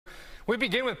We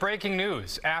begin with breaking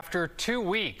news. After 2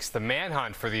 weeks, the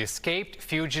manhunt for the escaped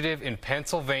fugitive in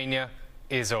Pennsylvania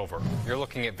is over. You're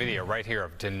looking at video right here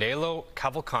of Danilo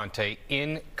Cavalcante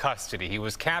in custody. He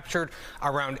was captured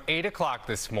around 8 o'clock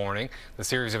this morning. The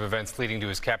series of events leading to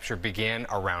his capture began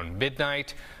around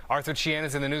midnight. Arthur Chian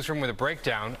is in the newsroom with a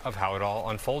breakdown of how it all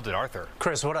unfolded. Arthur.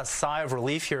 Chris, what a sigh of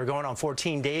relief here. Going on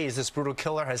 14 days, this brutal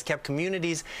killer has kept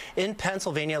communities in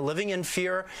Pennsylvania living in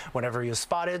fear. Whenever he was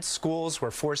spotted, schools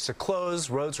were forced to close,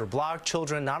 roads were blocked,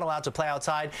 children not allowed to play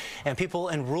outside, and people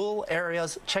in rural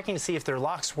areas checking to see if their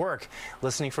locks work,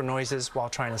 listening for noises while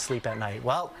trying to sleep at night.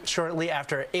 Well, shortly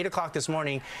after 8 o'clock this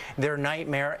morning, their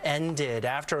nightmare ended.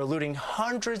 After eluding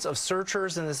hundreds of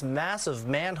searchers in this massive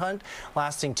manhunt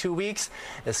lasting 2 weeks,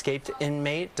 escaped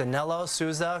inmate Danilo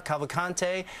Souza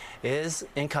Cavalcante is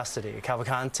in custody.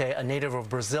 Cavalcante, a native of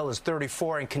Brazil, is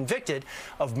 34 and convicted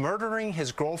of murdering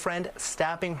his girlfriend,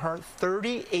 stabbing her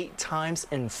 38 times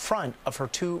in front of her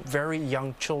 2 very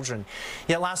young children.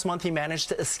 Yet last month he managed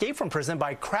to escape from prison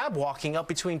by crab walking up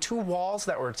between 2 walls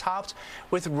that were topped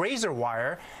with razor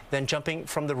wire, then jumping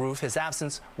from the roof. His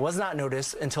absence was not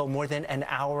noticed until more than an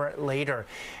hour later.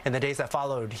 In the days that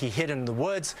followed, he hid in the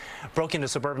woods, broke into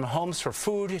suburban homes for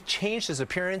food, changed his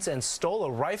appearance, and stole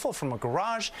a rifle from a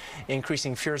garage,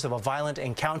 increasing fears of a violent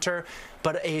encounter.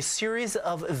 But a series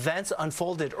of events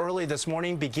unfolded early this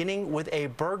morning, beginning with a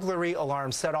burglary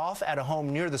alarm set off at a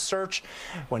home near the search.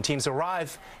 When teams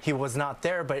arrived, he was not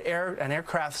there, but an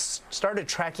aircraft started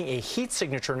tracking a heat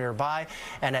signature nearby,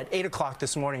 and at 8 o'clock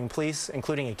this morning, police,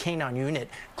 including a canine unit,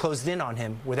 closed in on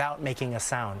him without making a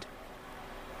sound.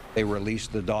 They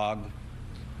released the dog.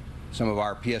 Some of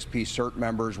our PSP CERT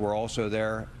members were also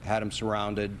there, had him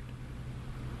surrounded.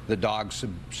 The dog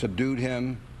subdued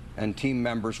him, and team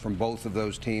members from both of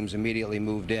those teams immediately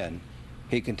moved in.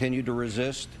 He continued to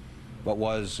resist, but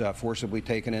was forcibly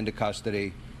taken into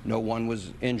custody. No one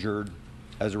was injured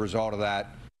as a result of that.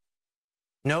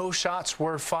 No shots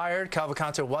were fired.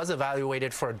 Cavalcante was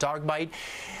evaluated for a dog bite.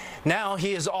 Now,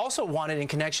 he is also wanted in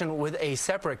connection with a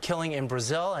separate killing in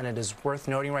Brazil, and it is worth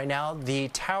noting right now, the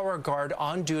tower guard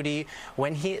on duty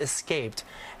when he escaped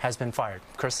has been fired.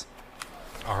 Chris?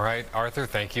 All right, Arthur,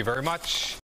 thank you very much.